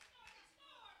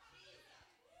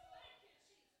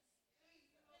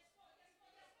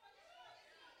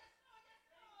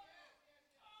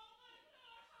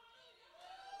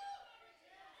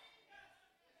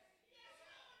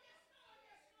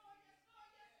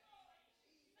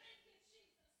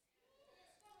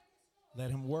Let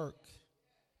him work.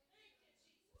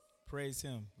 Praise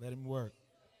him. Let him work.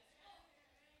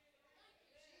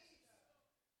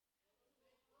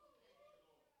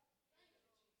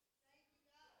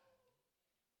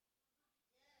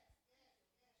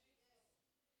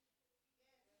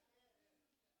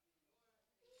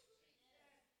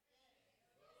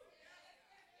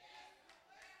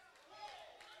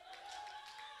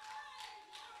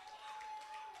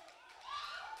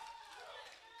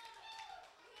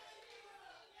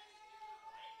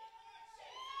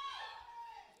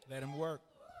 Let him work.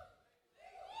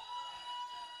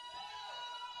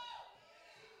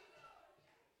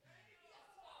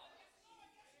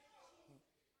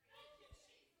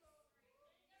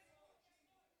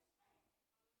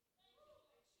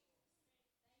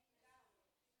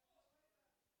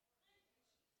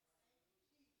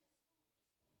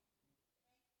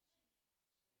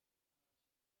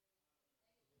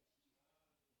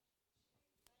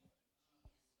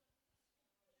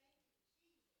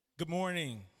 Good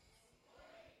morning,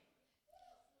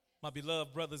 my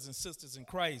beloved brothers and sisters in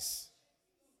Christ.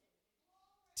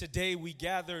 Today we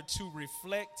gather to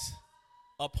reflect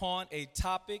upon a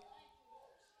topic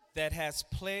that has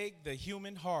plagued the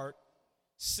human heart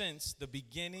since the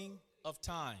beginning of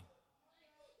time: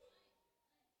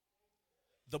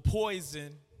 the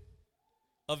poison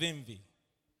of envy.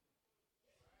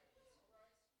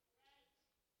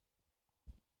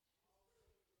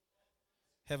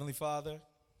 Heavenly Father,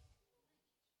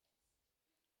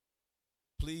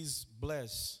 please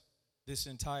bless this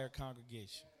entire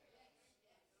congregation.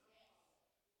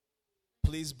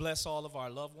 Please bless all of our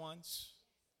loved ones.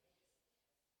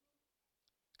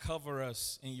 Cover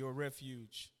us in your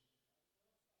refuge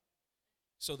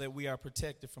so that we are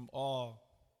protected from all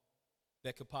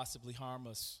that could possibly harm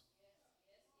us.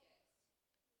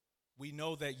 We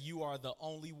know that you are the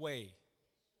only way.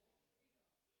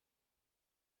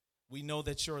 We know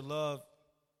that your love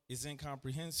is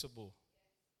incomprehensible,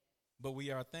 but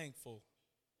we are thankful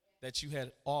that you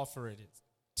had offered it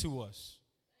to us.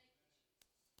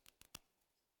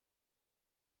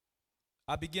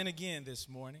 I begin again this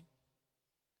morning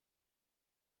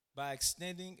by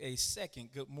extending a second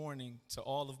good morning to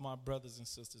all of my brothers and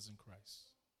sisters in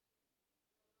Christ.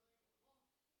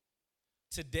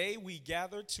 Today we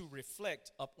gather to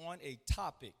reflect upon a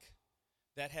topic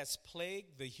that has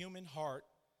plagued the human heart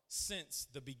since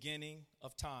the beginning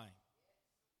of time: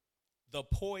 the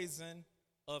poison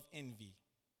of envy.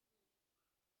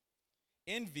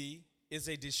 Envy is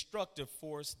a destructive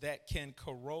force that can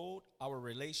corrode our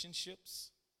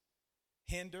relationships,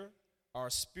 hinder our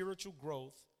spiritual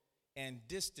growth, and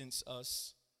distance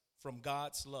us from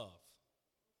God's love.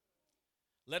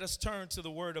 Let us turn to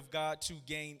the Word of God to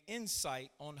gain insight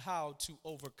on how to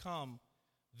overcome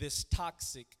this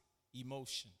toxic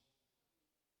emotion.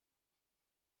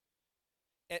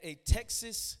 At a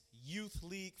Texas Youth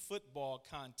League football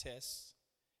contest,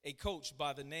 a coach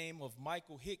by the name of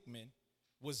Michael Hickman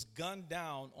was gunned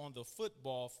down on the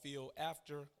football field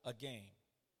after a game.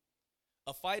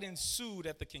 A fight ensued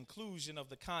at the conclusion of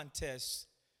the contest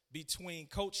between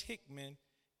Coach Hickman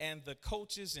and the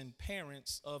coaches and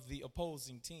parents of the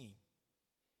opposing team.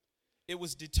 It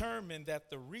was determined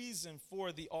that the reason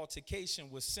for the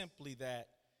altercation was simply that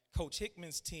Coach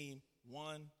Hickman's team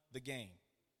won the game.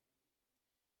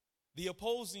 The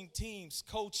opposing team's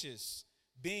coaches,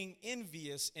 being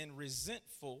envious and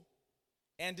resentful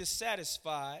and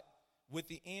dissatisfied with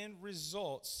the end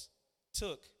results,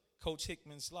 took Coach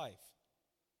Hickman's life.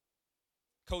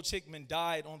 Coach Hickman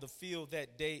died on the field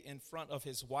that day in front of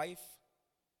his wife,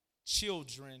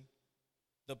 children,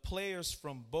 the players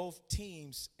from both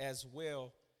teams, as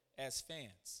well as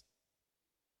fans.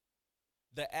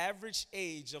 The average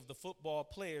age of the football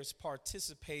players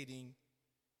participating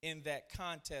in that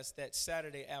contest that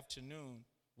Saturday afternoon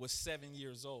was 7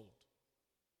 years old.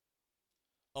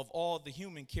 Of all the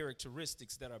human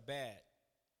characteristics that are bad,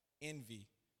 envy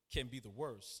can be the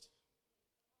worst.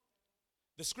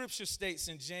 The scripture states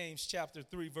in James chapter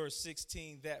 3, verse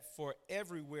 16, that for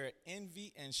everywhere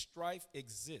envy and strife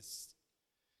exists,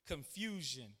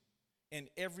 confusion and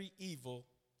every evil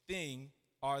thing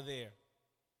are there.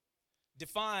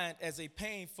 Defined as a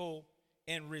painful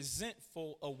and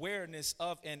resentful awareness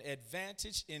of an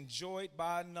advantage enjoyed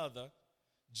by another,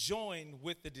 joined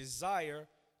with the desire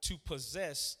to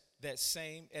possess that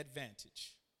same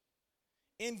advantage.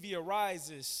 Envy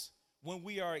arises when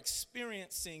we are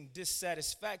experiencing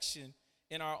dissatisfaction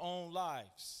in our own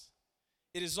lives.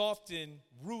 It is often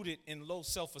rooted in low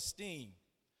self-esteem,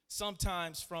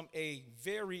 sometimes from a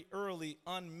very early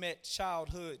unmet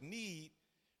childhood need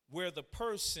where the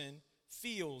person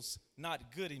feels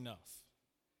not good enough.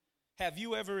 Have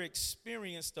you ever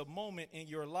experienced a moment in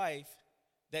your life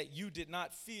that you did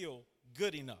not feel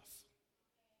good enough?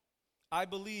 I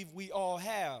believe we all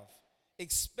have,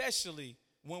 especially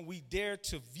when we dare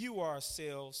to view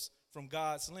ourselves from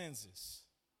God's lenses.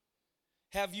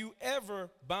 Have you ever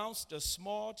bounced a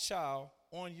small child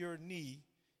on your knee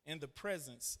in the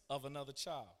presence of another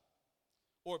child?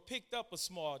 Or picked up a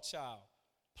small child,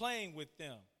 playing with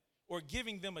them, or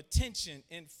giving them attention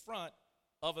in front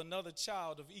of another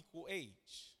child of equal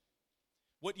age?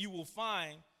 What you will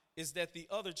find is that the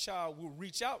other child will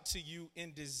reach out to you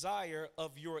in desire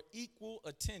of your equal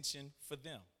attention for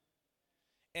them.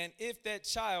 And if that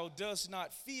child does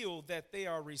not feel that they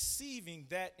are receiving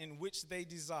that in which they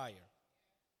desire,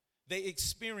 they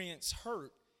experience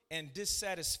hurt and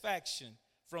dissatisfaction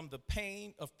from the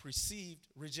pain of perceived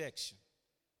rejection.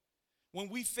 When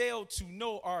we fail to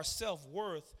know our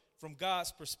self-worth from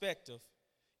God's perspective,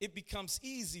 it becomes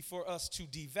easy for us to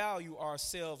devalue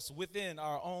ourselves within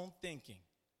our own thinking.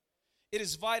 It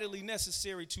is vitally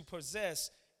necessary to possess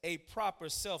a proper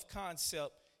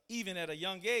self-concept, even at a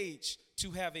young age,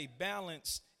 to have a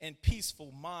balanced and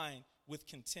peaceful mind with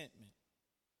contentment.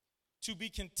 To be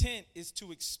content is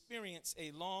to experience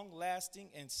a long-lasting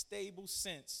and stable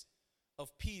sense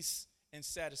of peace and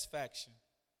satisfaction.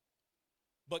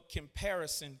 But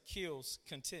comparison kills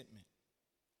contentment.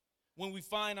 When we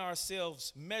find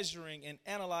ourselves measuring and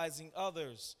analyzing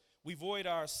others, we void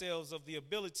ourselves of the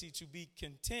ability to be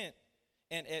content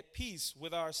and at peace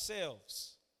with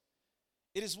ourselves.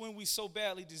 It is when we so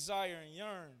badly desire and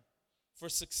yearn for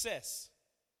success,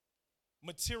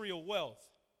 material wealth,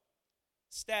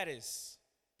 status,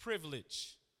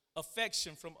 privilege,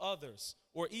 affection from others,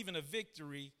 or even a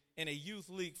victory in a youth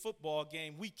league football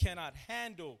game, we cannot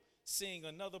handle seeing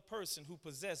another person who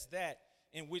possessed that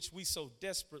in which we so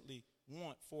desperately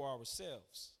want for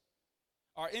ourselves.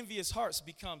 Our envious hearts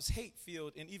becomes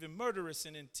hate-filled and even murderous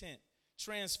in intent,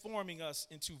 transforming us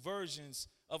into versions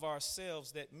of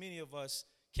ourselves that many of us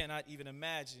cannot even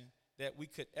imagine that we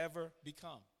could ever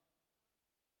become.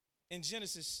 In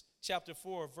Genesis chapter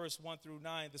 4, verse 1 through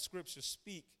 9, the scriptures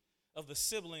speak of the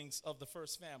siblings of the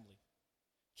first family,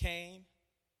 Cain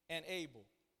and Abel,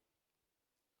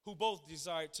 who both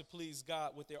desired to please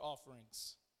God with their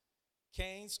offerings.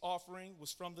 Cain's offering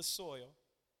was from the soil,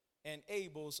 and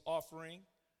Abel's offering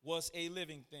was a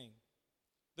living thing.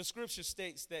 The scripture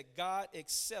states that God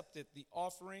accepted the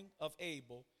offering of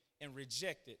Abel and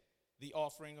rejected the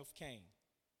offering of Cain.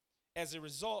 As a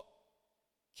result,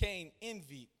 Cain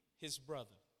envied his brother.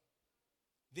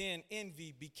 Then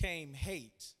envy became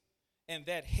hate, and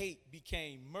that hate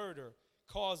became murder,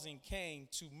 causing Cain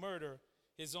to murder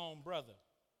his own brother.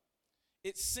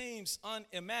 It seems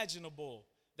unimaginable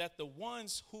that the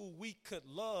ones who we could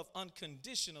love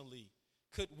unconditionally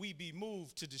could we be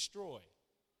moved to destroy.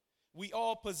 We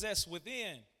all possess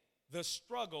within the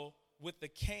struggle with the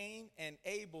Cain and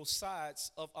Abel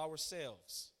sides of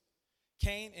ourselves.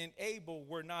 Cain and Abel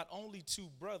were not only two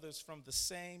brothers from the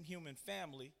same human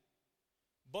family,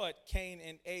 but Cain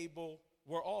and Abel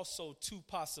were also two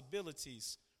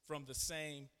possibilities from the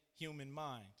same human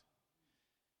mind.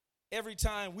 Every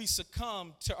time we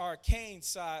succumb to our Cain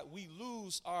side, we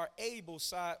lose our Abel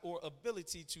side or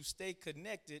ability to stay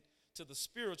connected to the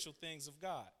spiritual things of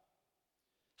God.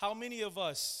 How many of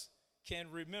us can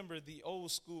remember the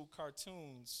old school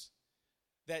cartoons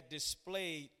that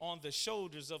displayed on the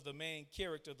shoulders of the main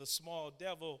character the small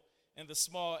devil and the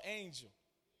small angel?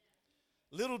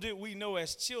 Little did we know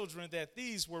as children that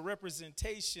these were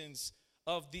representations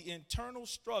of the internal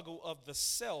struggle of the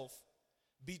self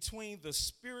between the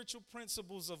spiritual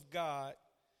principles of God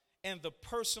and the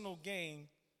personal gain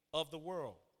of the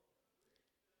world.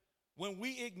 When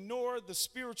we ignore the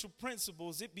spiritual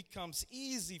principles, it becomes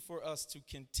easy for us to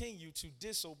continue to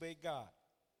disobey God.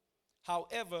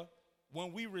 However,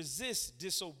 when we resist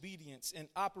disobedience and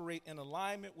operate in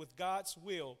alignment with God's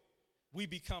will, we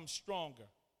become stronger.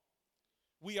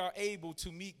 We are able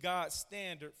to meet God's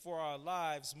standard for our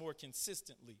lives more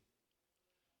consistently.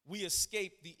 We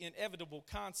escape the inevitable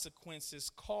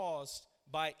consequences caused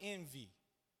by envy.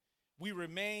 We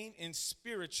remain in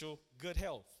spiritual good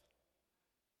health.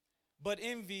 But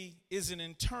envy is an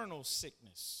internal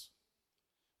sickness.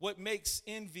 What makes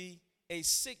envy a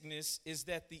sickness is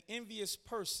that the envious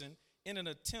person, in an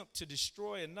attempt to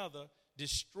destroy another,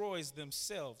 destroys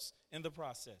themselves in the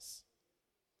process.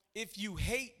 If you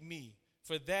hate me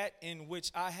for that in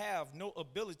which I have no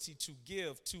ability to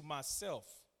give to myself,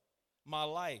 my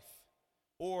life,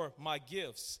 or my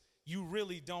gifts, you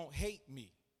really don't hate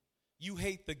me. You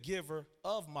hate the giver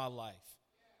of my life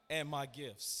and my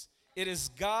gifts. It is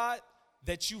God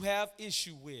that you have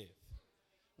issue with.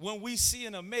 When we see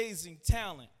an amazing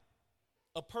talent,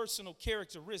 a personal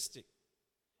characteristic,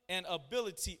 an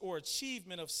ability or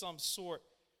achievement of some sort,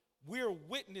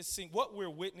 what we're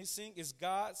witnessing is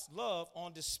God's love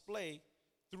on display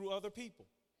through other people.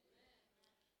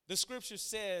 The scripture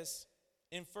says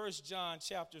in 1 John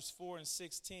chapters 4 and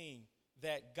 16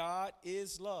 that God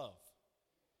is love,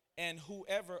 and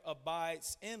whoever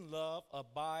abides in love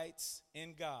abides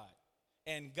in God,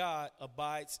 and God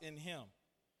abides in him.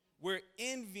 We're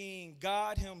envying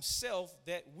God himself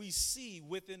that we see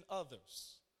within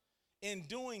others. In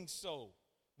doing so,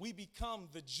 we become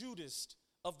the Judas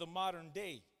of the modern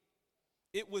day.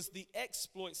 It was the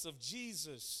exploits of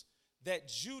Jesus that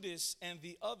Judas and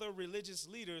the other religious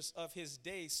leaders of his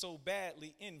day so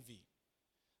badly envied.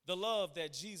 The love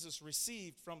that Jesus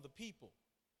received from the people,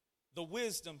 the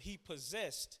wisdom he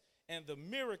possessed, and the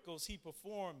miracles he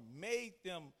performed made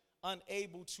them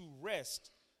unable to rest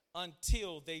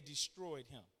until they destroyed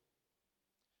him.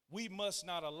 We must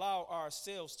not allow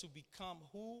ourselves to become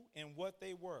who and what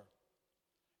they were.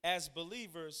 As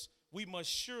believers, we must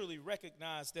surely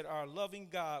recognize that our loving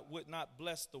God would not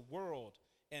bless the world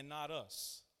and not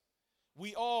us.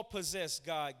 We all possess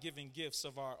God-given gifts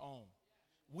of our own.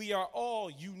 We are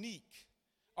all unique.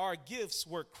 Our gifts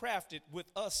were crafted with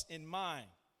us in mind.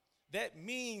 That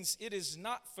means it is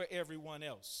not for everyone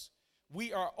else.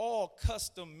 We are all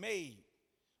custom made.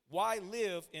 Why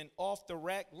live an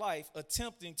off-the-rack life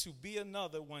attempting to be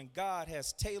another when God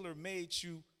has tailor-made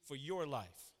you for your life?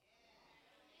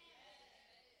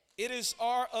 It is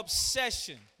our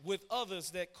obsession with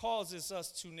others that causes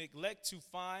us to neglect to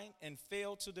find and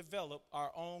fail to develop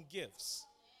our own gifts.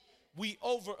 We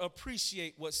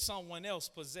overappreciate what someone else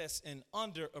possesses and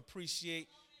underappreciate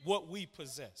what we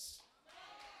possess.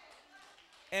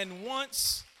 And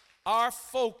once our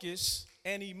focus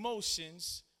and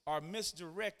emotions are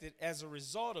misdirected as a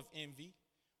result of envy,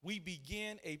 we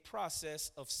begin a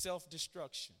process of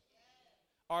self-destruction.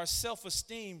 Our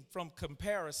self-esteem from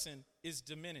comparison is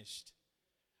diminished.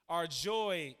 Our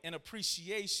joy and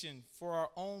appreciation for our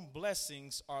own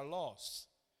blessings are lost.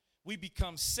 We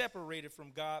become separated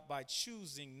from God by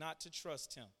choosing not to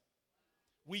trust him.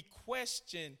 We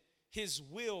question his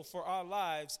will for our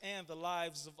lives and the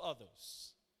lives of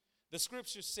others. The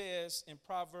scripture says in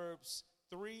Proverbs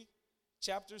 3,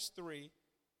 chapters 3,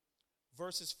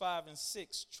 verses 5 and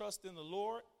 6, trust in the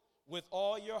Lord with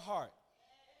all your heart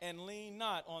and lean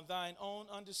not on thine own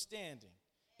understanding.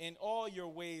 In all your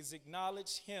ways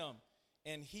acknowledge him,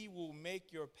 and he will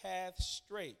make your path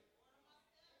straight.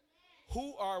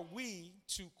 Who are we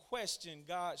to question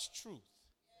God's truth?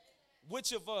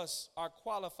 Which of us are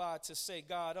qualified to say,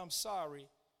 God, I'm sorry,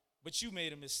 but you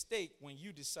made a mistake when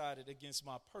you decided against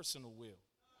my personal will?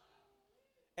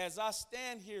 As I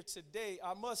stand here today,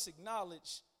 I must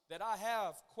acknowledge that I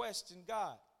have questioned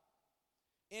God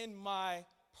in my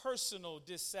personal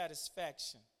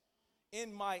dissatisfaction.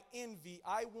 In my envy,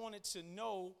 I wanted to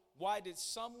know, why did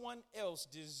someone else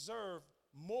deserve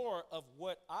more of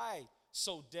what I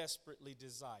so desperately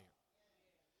desired?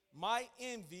 My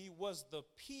envy was the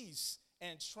peace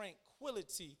and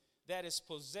tranquility that is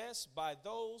possessed by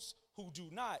those who do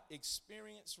not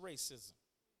experience racism.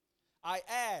 I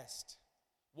asked,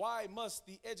 why must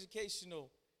the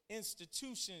educational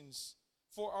institutions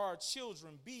for our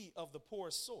children be of the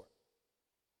poor sort?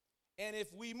 And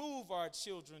if we move our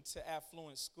children to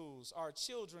affluent schools, our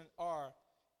children are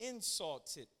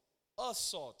insulted,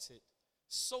 assaulted,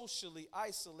 socially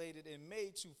isolated, and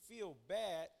made to feel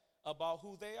bad about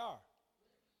who they are.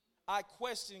 I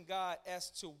question God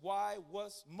as to why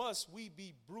must we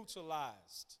be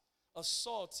brutalized,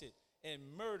 assaulted, and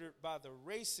murdered by the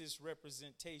racist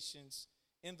representations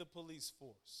in the police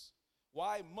force?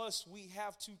 Why must we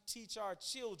have to teach our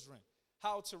children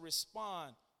how to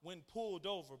respond when pulled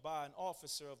over by an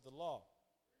officer of the law?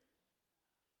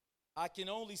 I can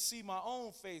only see my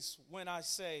own face when I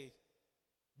say,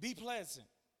 be pleasant.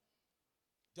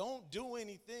 Don't do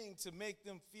anything to make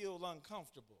them feel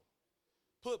uncomfortable.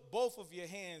 Put both of your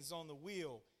hands on the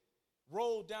wheel.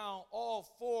 Roll down all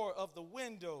four of the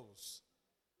windows.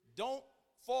 Don't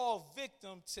fall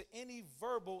victim to any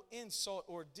verbal insult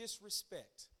or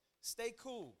disrespect. Stay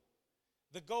cool.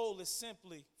 The goal is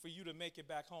simply for you to make it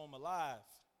back home alive.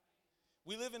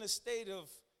 We live in a state of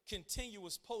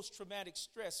continuous post-traumatic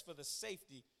stress for the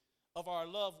safety of our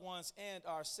loved ones and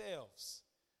ourselves.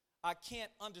 I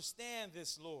can't understand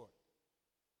this, Lord.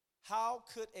 How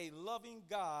could a loving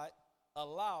God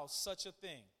allow such a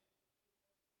thing?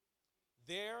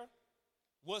 There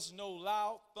was no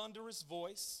loud, thunderous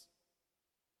voice.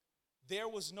 There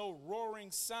was no roaring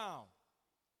sound.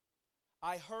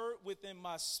 I heard within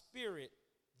my spirit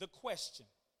the question,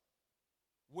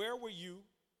 Where were you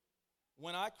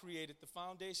when I created the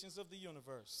foundations of the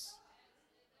universe?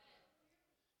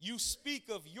 You speak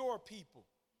of your people.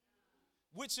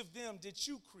 Which of them did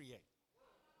you create?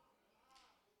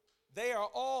 They are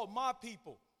all my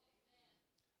people.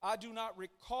 I do not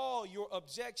recall your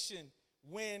objection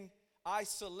when I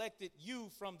selected you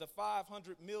from the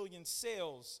 500 million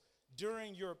cells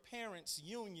during your parents'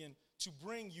 union to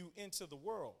bring you into the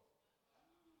world.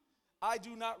 I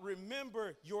do not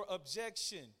remember your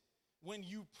objection when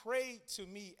you prayed to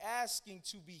me asking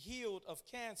to be healed of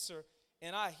cancer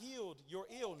and I healed your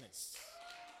illness.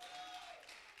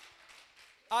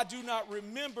 I do not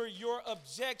remember your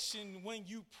objection when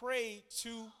you prayed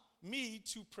to me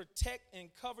to protect and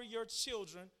cover your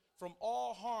children from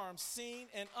all harm, seen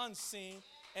and unseen,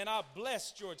 and I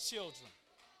blessed your children.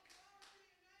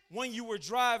 When you were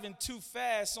driving too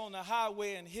fast on the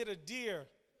highway and hit a deer,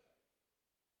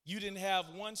 you didn't have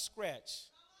one scratch.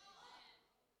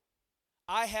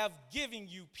 I have given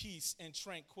you peace and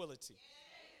tranquility.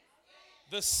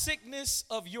 The sickness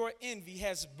of your envy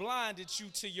has blinded you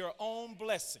to your own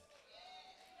blessing.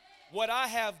 What I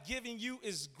have given you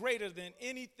is greater than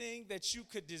anything that you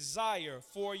could desire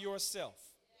for yourself.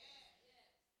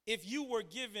 If you were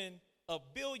given $1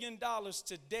 billion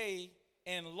today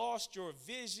and lost your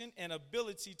vision and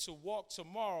ability to walk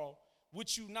tomorrow,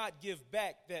 would you not give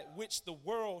back that which the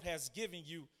world has given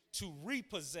you to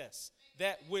repossess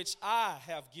that which I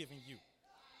have given you?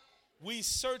 We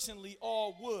certainly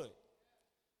all would.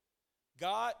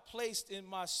 God placed in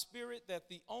my spirit that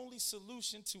the only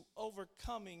solution to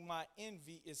overcoming my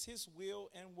envy is his will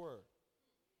and word.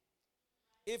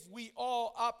 If we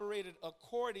all operated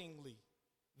accordingly,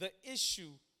 the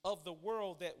issue of the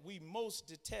world that we most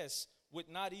detest would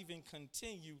not even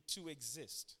continue to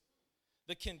exist.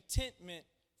 The contentment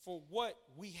for what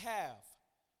we have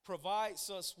provides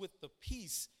us with the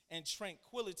peace and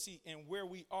tranquility in where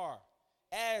we are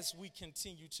as we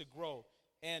continue to grow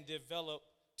and develop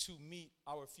to meet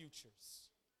our futures.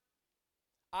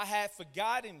 I had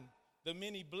forgotten the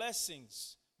many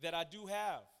blessings that I do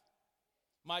have.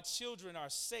 My children are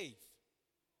safe,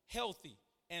 healthy,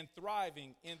 and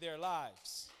thriving in their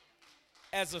lives.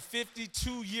 As a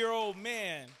 52-year-old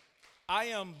man, I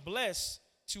am blessed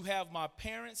to have my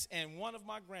parents and one of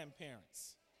my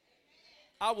grandparents.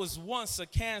 I was once a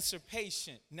cancer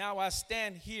patient. Now I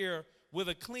stand here with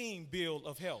a clean bill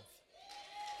of health.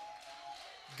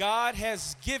 God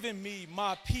has given me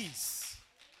my peace.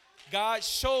 God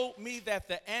showed me that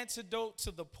the antidote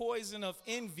to the poison of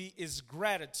envy is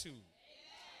gratitude,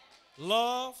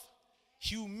 love,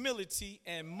 humility,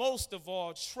 and most of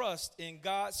all, trust in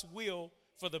God's will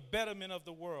for the betterment of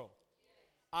the world.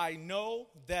 I know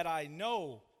that I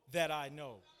know that I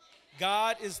know.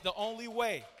 God is the only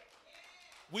way.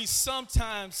 We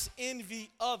sometimes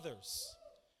envy others.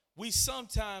 We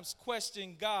sometimes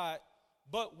question God,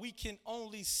 but we can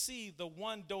only see the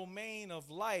one domain of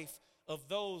life of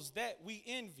those that we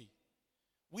envy.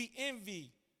 We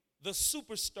envy the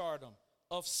superstardom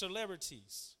of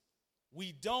celebrities.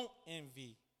 We don't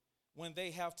envy when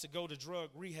they have to go to drug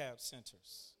rehab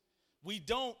centers. We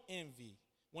don't envy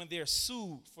when they're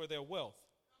sued for their wealth.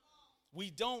 We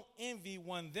don't envy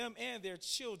when them and their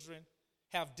children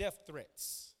have death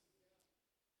threats.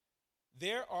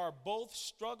 There are both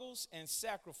struggles and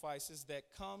sacrifices that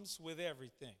comes with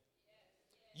everything.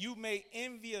 You may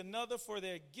envy another for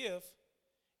their gift,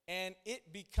 and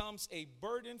it becomes a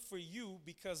burden for you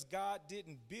because God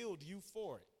didn't build you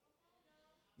for it.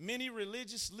 Many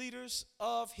religious leaders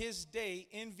of his day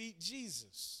envied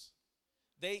Jesus.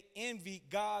 They envied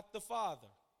God the Father.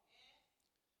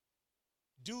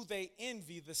 Do they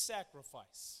envy the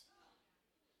sacrifice?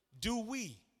 Do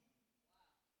we?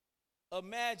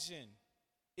 Imagine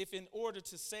if in order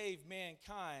to save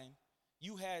mankind,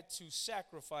 you had to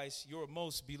sacrifice your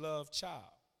most beloved child.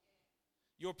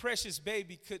 Your precious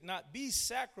baby could not be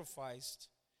sacrificed.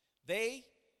 They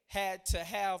had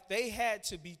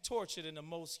to be tortured in the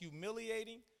most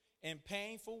humiliating and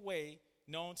painful way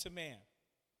known to man.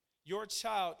 Your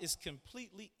child is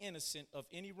completely innocent of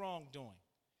any wrongdoing.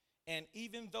 And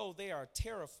even though they are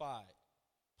terrified,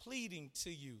 pleading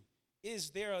to you, is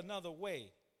there another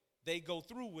way? They go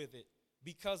through with it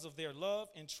because of their love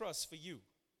and trust for you.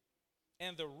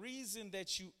 And the reason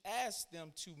that you ask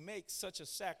them to make such a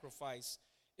sacrifice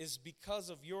is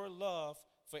because of your love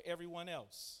for everyone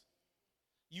else.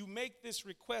 You make this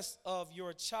request of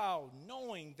your child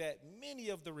knowing that many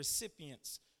of the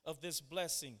recipients of this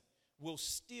blessing will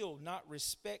still not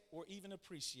respect or even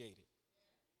appreciate it.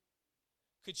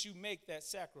 Could you make that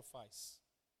sacrifice?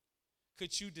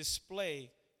 Could you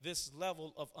display this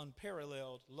level of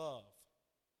unparalleled love?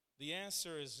 The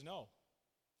answer is no.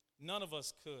 None of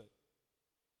us could.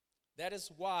 That is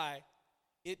why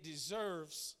it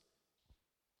deserves,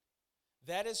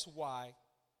 that is why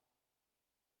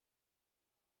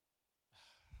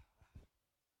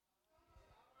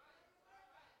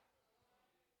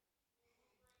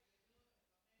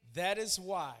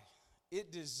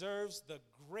it deserves the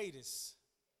greatest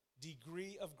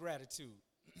degree of gratitude.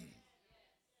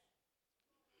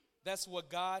 That's what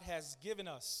God has given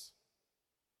us.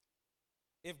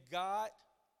 If God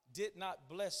did not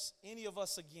bless any of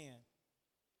us again,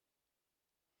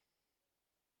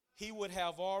 He would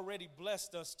have already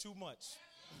blessed us too much.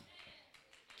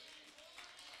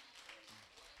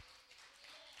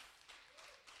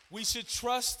 We should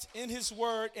trust in His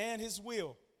word and His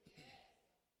will.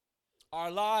 Our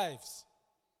lives,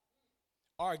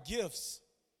 our gifts,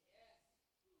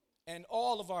 and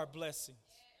all of our blessings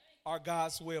are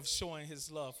God's way of showing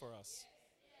His love for us.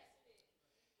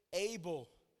 Abel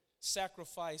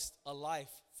sacrificed a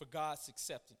life for God's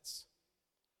acceptance.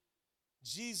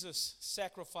 Jesus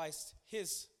sacrificed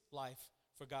his life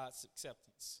for God's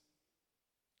acceptance.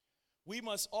 We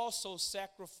must also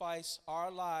sacrifice our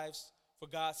lives for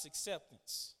God's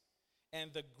acceptance.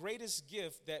 And the greatest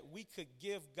gift that we could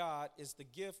give God is the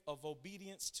gift of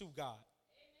obedience to God.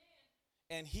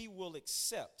 Amen. And He will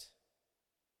accept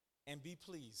and be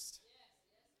pleased.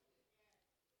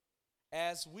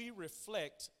 As we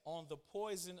reflect on the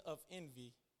poison of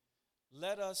envy,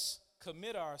 let us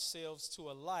commit ourselves to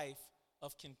a life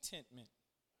of contentment,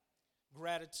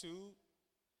 gratitude,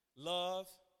 love,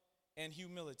 and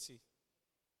humility.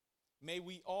 May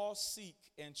we all seek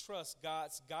and trust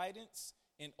God's guidance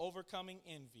in overcoming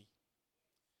envy.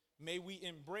 May we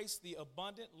embrace the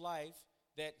abundant life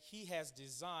that He has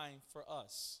designed for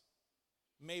us.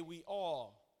 May we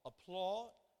all applaud,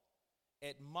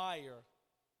 admire,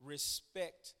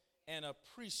 respect, and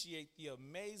appreciate the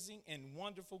amazing and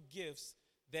wonderful gifts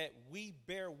that we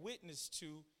bear witness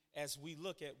to as we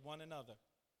look at one another.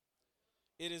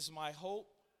 It is my hope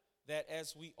that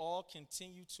as we all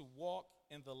continue to walk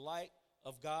in the light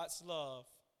of God's love,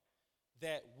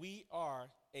 that we are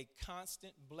a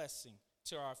constant blessing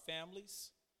to our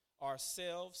families,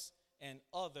 ourselves, and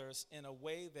others in a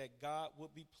way that God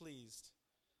would be pleased.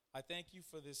 I thank you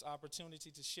for this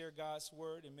opportunity to share God's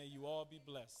word, and may you all be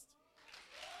blessed.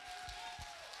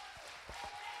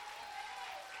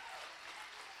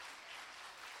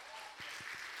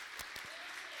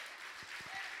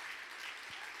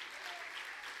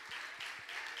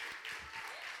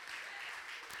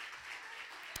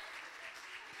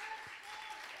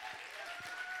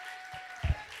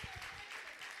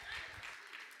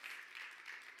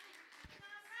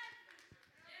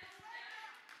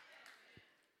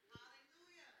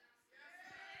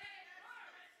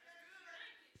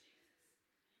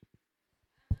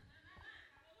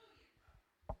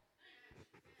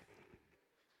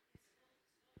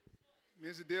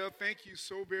 Ms. Adele, thank you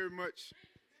so very much.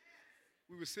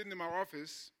 We were sitting in my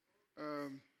office,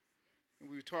 and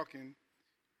we were talking,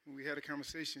 and we had a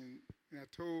conversation, and I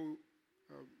told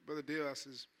Brother Dale, I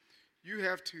says, you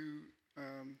have to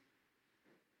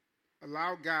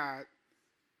allow God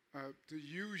to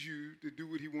use you to do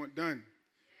what He wants done.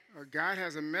 God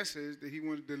has a message that He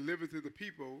wants to deliver to the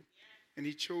people, and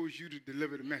He chose you to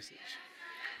deliver the message.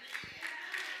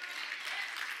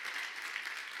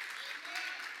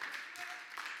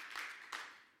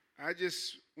 I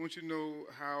just want you to know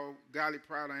how godly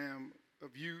proud I am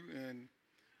of you and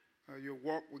your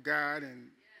walk with God and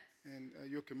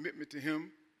your commitment to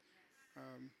Him.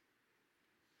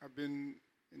 I've been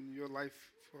in your life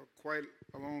for quite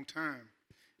a long time,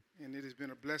 and it has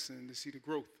been a blessing to see the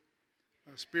growth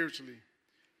spiritually.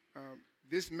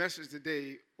 This message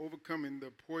today, Overcoming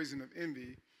the Poison of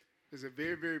Envy, is a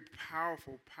very, very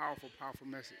powerful, powerful, powerful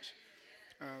message.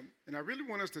 And I really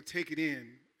want us to take it in,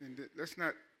 and let's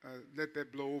not let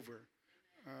that blow over,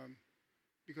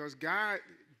 because God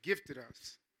gifted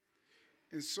us.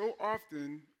 And so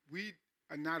often, we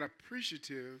are not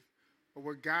appreciative of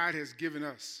what God has given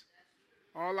us.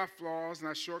 All our flaws and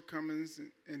our shortcomings,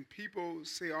 and people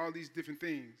say all these different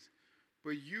things,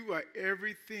 but you are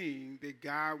everything that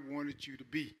God wanted you to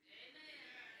be.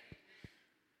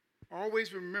 Amen.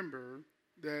 Always remember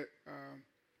that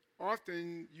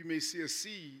often you may see a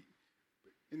seed.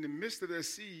 In the midst of that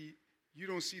seed, you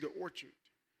don't see the orchard,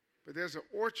 but there's an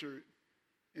orchard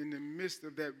in the midst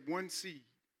of that one seed.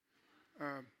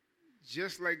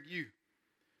 Just like you,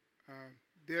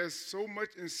 there's so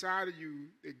much inside of you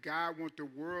that God wants the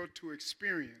world to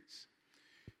experience.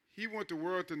 He wants the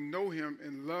world to know Him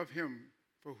and love Him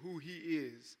for who He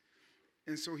is.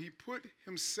 And so He put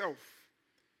Himself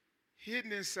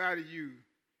hidden inside of you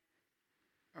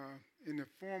in the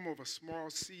form of a small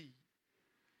seed.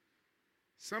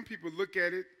 Some people look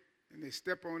at it and they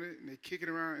step on it and they kick it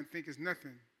around and think it's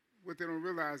nothing. What they don't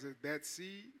realize is that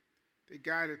seed that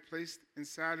God has placed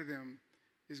inside of them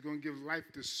is going to give life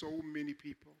to so many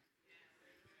people.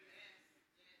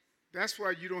 That's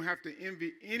why you don't have to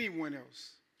envy anyone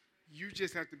else. You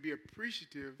just have to be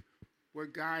appreciative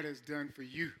what God has done for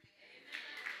you.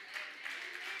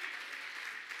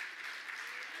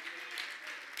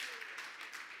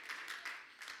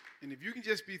 And if you can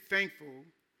just be thankful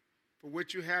for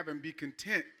what you have and be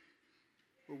content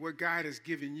with what God has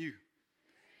given you,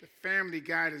 the family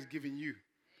God has given you,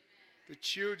 the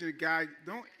children God,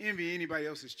 don't envy anybody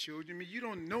else's children. I mean, you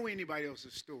don't know anybody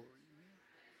else's story.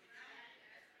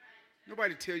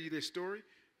 Nobody tell you their story.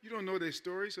 You don't know their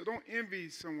story, so don't envy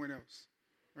someone else,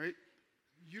 right?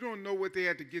 You don't know what they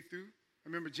had to get through. I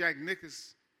remember Jack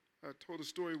Nicklaus told a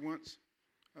story once.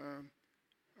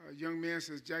 A young man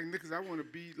says, Jack Nicklaus, I want to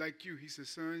be like you. He says,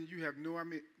 son, you have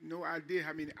no idea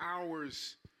how many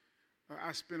hours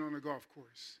I spent on a golf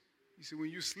course. He said,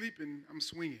 when you're sleeping, I'm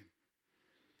swinging.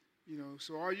 You know,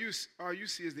 so all you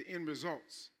see is the end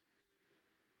results.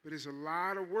 But it's a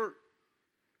lot of work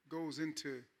goes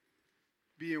into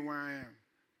being where I am.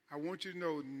 I want you to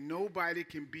know nobody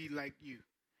can be like you.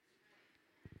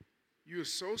 You're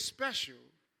so special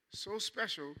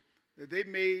that they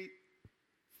made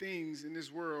things in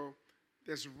this world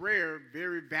that's rare,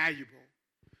 very valuable.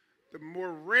 The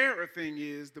more rare a thing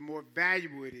is, the more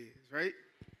valuable it is, right?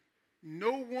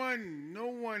 No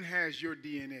one has your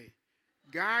DNA.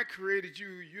 God created you.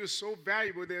 You're so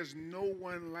valuable, there's no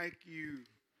one like you.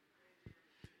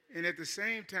 And at the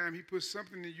same time, he put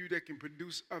something in you that can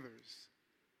produce others.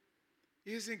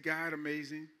 Isn't God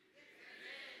amazing?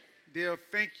 Dale,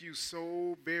 thank you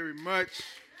so very much.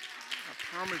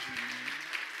 I promise you, man.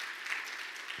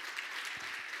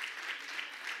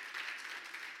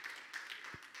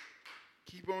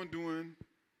 Keep on doing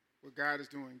what God is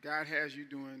doing. God has you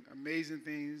doing amazing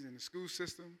things in the school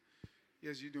system. He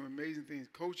has you doing amazing things,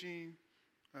 coaching.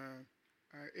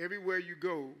 Everywhere you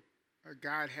go,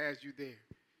 God has you there.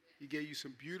 He gave you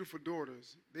some beautiful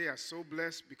daughters. They are so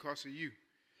blessed because of you.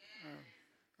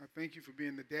 I thank you for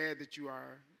being the dad that you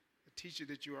are, the teacher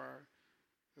that you are,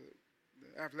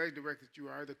 the athletic director that you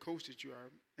are, the coach that you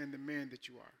are, and the man that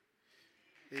you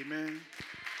are. Amen.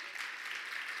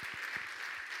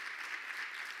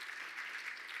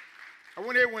 I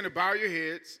want everyone to bow your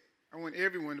heads. I want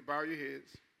everyone to bow your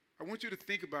heads. I want you to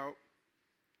think about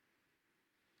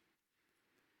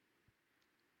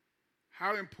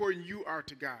how important you are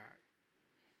to God.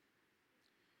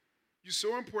 You're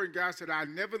so important, God said, I'll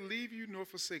never leave you nor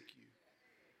forsake you.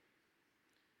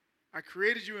 I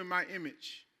created you in my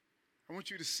image. I want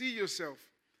you to see yourself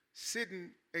sitting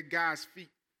at God's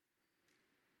feet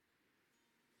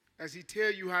as he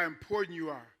tells you how important you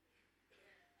are.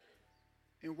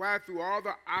 And why through all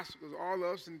the obstacles, all the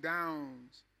ups and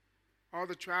downs, all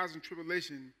the trials and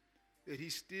tribulation, that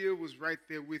he still was right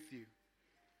there with you.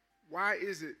 Why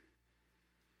is it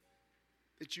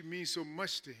that you mean so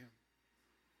much to him?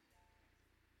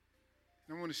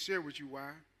 And I want to share with you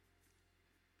why.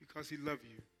 Because he loved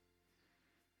you.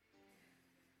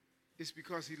 It's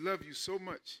because he loved you so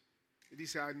much that he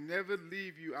said, I'll never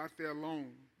leave you out there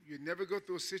alone. You'll never go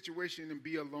through a situation and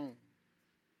be alone.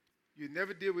 You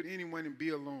never deal with anyone and be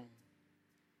alone.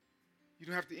 You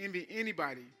don't have to envy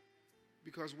anybody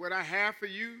because what I have for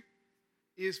you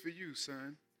is for you,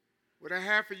 son. What I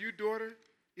have for you, daughter,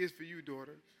 is for you,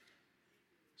 daughter.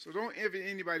 So don't envy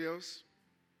anybody else.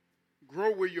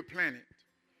 Grow where you're planted.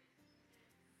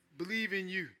 Believe in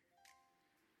you.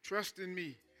 Trust in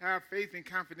me. Have faith and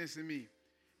confidence in me.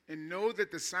 And know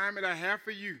that the assignment I have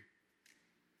for you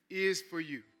is for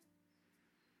you.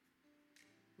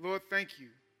 Lord, thank you.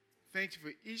 Thank you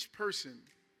for each person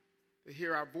to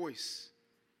hear our voice.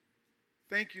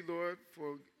 Thank you, Lord,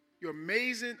 for your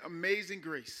amazing, amazing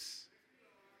grace.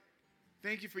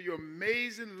 Thank you for your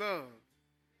amazing love.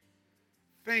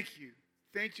 Thank you.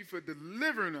 Thank you for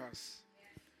delivering us.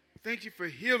 Thank you for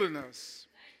healing us.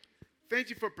 Thank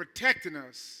you for protecting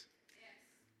us.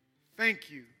 Thank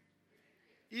you.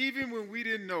 Even when we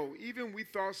didn't know, even when we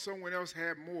thought someone else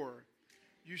had more,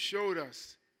 you showed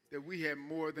us that we had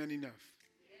more than enough.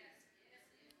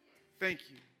 Thank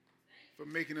you for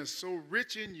making us so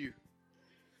rich in you,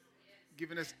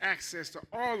 giving us access to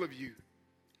all of you.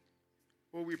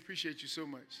 Lord, we appreciate you so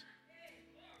much.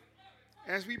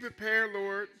 As we prepare,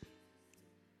 Lord,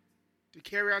 to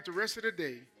carry out the rest of the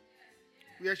day,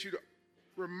 we ask you to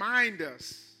remind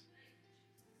us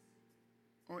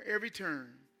on every turn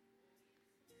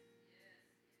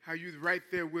how you're right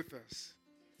there with us.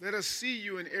 Let us see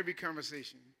you in every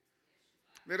conversation.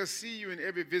 Let us see you in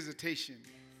every visitation.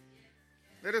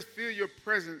 Let us feel your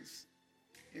presence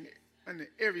under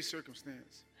every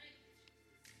circumstance.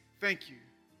 Thank you.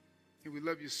 And we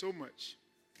love you so much.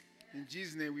 In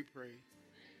Jesus' name we pray.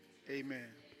 Amen.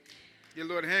 Give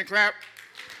the Lord a hand clap.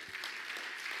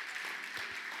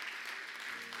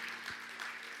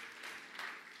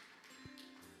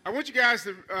 I want you guys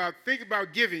to think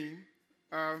about giving.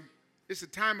 It's a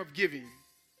time of giving,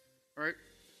 all right?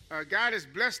 God has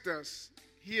blessed us.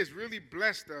 He has really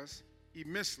blessed us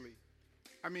immensely.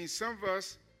 I mean, some of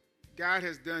us, God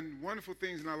has done wonderful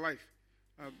things in our life.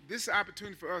 This is an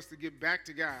opportunity for us to give back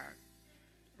to God,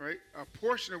 right? A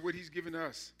portion of what he's given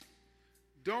us.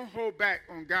 Don't hold back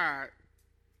on God,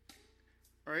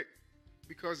 right?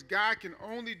 Because God can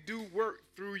only do work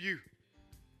through you.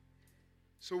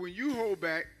 So when you hold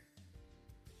back,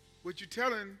 what you're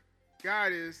telling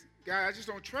God is, God, I just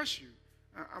don't trust you.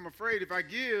 I'm afraid if I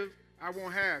give, I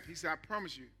won't have. He said, I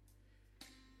promise you.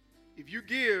 If you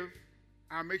give,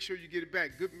 I'll make sure you get it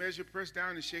back. Good measure, pressed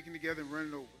down and shaken together and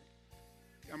running over.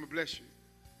 I'm going to bless you.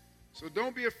 So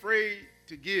don't be afraid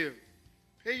to give.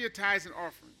 Pay your tithes and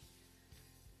offering.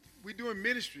 We're doing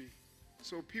ministry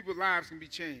so people's lives can be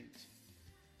changed.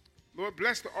 Lord,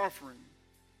 bless the offering.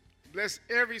 Bless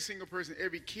every single person,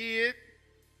 every kid,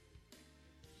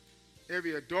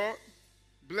 every adult.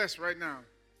 Bless right now.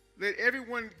 Let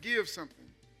everyone give something.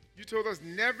 You told us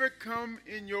never come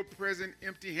in your presence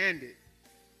empty-handed.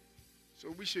 So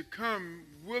we should come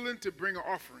willing to bring an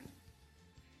offering.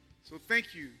 So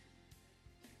thank you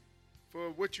for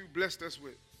what you blessed us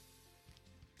with.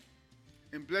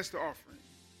 And bless the offering.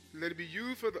 Let it be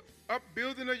used for the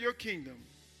upbuilding of your kingdom.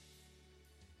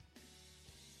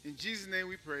 In Jesus' name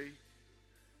we pray.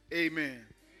 Amen.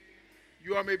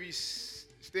 You all may be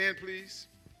stand, please,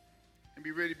 and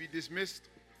be ready to be dismissed.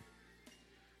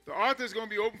 The altar is going to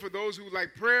be open for those who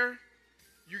like prayer.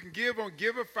 You can give on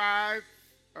Giver5,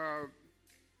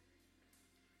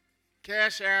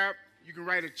 Cash App. You can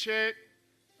write a check.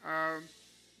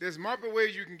 There's multiple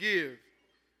ways you can give.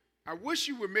 I wish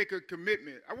you would make a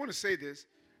commitment. I want to say this.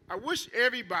 I wish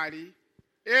everybody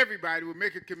would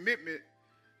make a commitment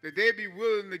that they'd be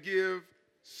willing to give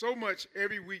so much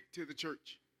every week to the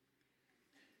church.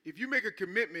 If you make a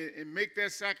commitment and make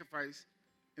that sacrifice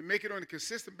and make it on a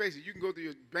consistent basis, you can go to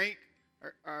your bank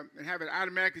and have it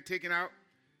automatically taken out,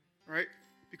 right?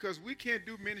 Because we can't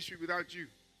do ministry without you.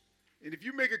 And if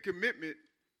you make a commitment,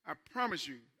 I promise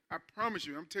you,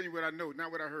 I'm telling you what I know,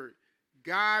 not what I heard.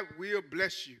 God will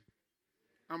bless you.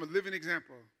 I'm a living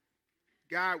example.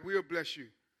 God will bless you.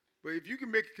 But if you can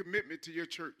make a commitment to your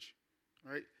church,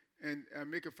 right, and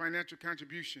make a financial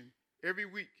contribution every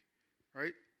week,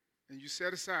 right, and you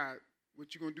set aside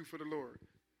what you're going to do for the Lord,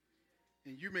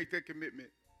 and you make that commitment,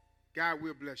 God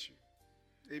will bless you.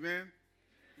 Amen?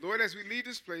 Lord, as we leave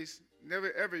this place,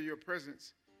 never ever your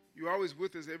presence, you're always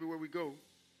with us everywhere we go.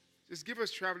 Just give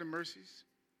us traveling mercies.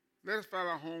 Let us find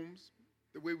our homes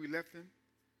the way we left them.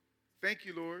 Thank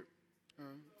you, Lord,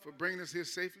 for bringing us here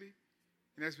safely.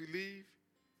 And as we leave,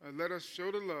 let us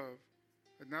show the love,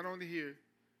 not only here,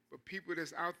 but people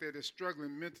that's out there that's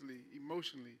struggling mentally,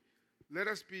 emotionally. Let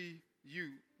us be you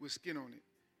with skin on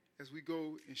it as we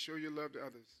go and show your love to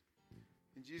others.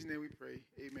 In Jesus' name we pray,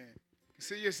 amen.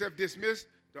 Consider yourself dismissed.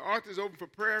 The altar is open for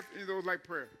prayer if any of those like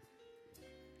prayer.